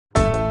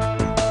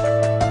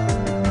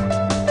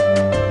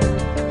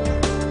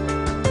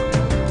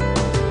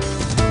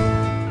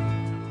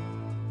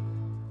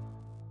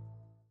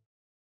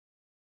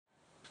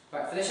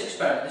for this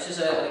experiment, this is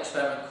an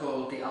experiment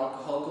called the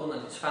alcohol gun,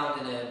 and it's found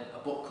in a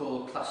book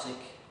called Classic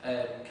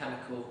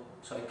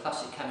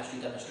Chemistry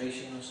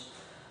Demonstrations.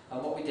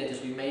 And what we did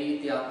is we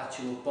made the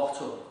actual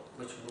bottle,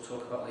 which we'll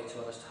talk about later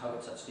on as to how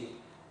it's actually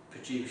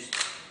produced.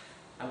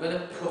 I'm going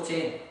to put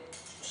in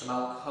some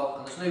alcohol,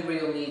 and there's no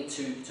real need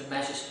to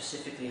measure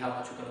specifically how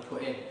much we're going to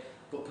put in,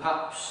 but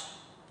perhaps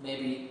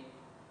maybe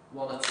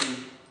 1 or 2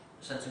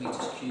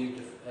 centimetres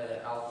cubed of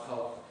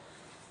alcohol.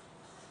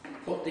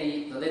 Put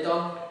the lid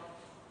on,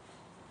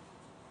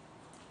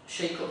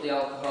 shake up the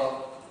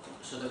alcohol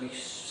so that we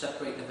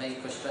separate the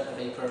vapour, spread the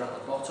vapour around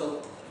the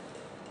bottle.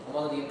 And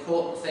one of the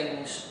important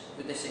things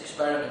with this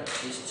experiment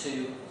is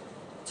to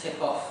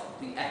tip off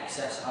the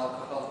excess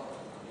alcohol.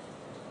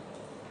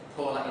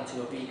 Pour that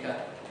into a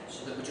beaker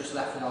so that we're just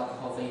left with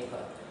alcohol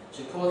vapour.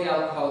 So pour the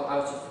alcohol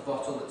out of the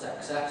bottle that's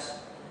excess,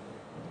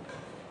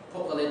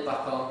 put the lid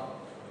back on,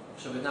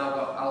 so we've now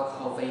got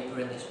alcohol vapour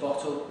in this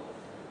bottle.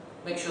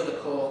 Make sure the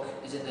cork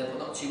is in there but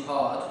not too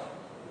hard,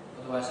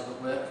 otherwise it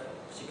won't work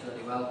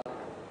particularly well.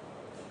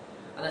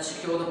 And then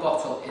secure the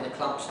bottle in a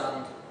clamp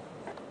stand.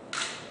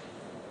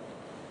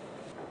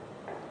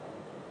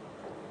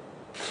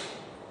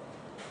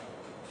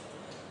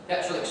 The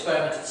actual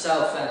experiment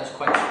itself then is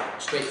quite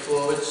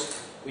straightforward.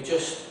 We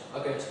just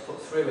are going to put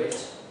through it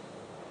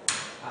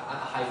at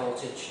a high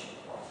voltage.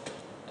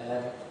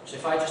 So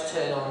if I just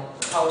turn on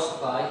the power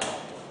supply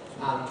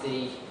and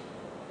the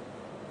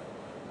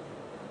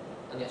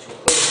actual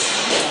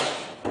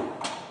plug,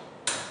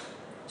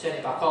 turn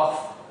it back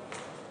off,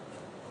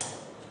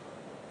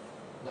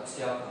 and that's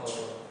the alcohol.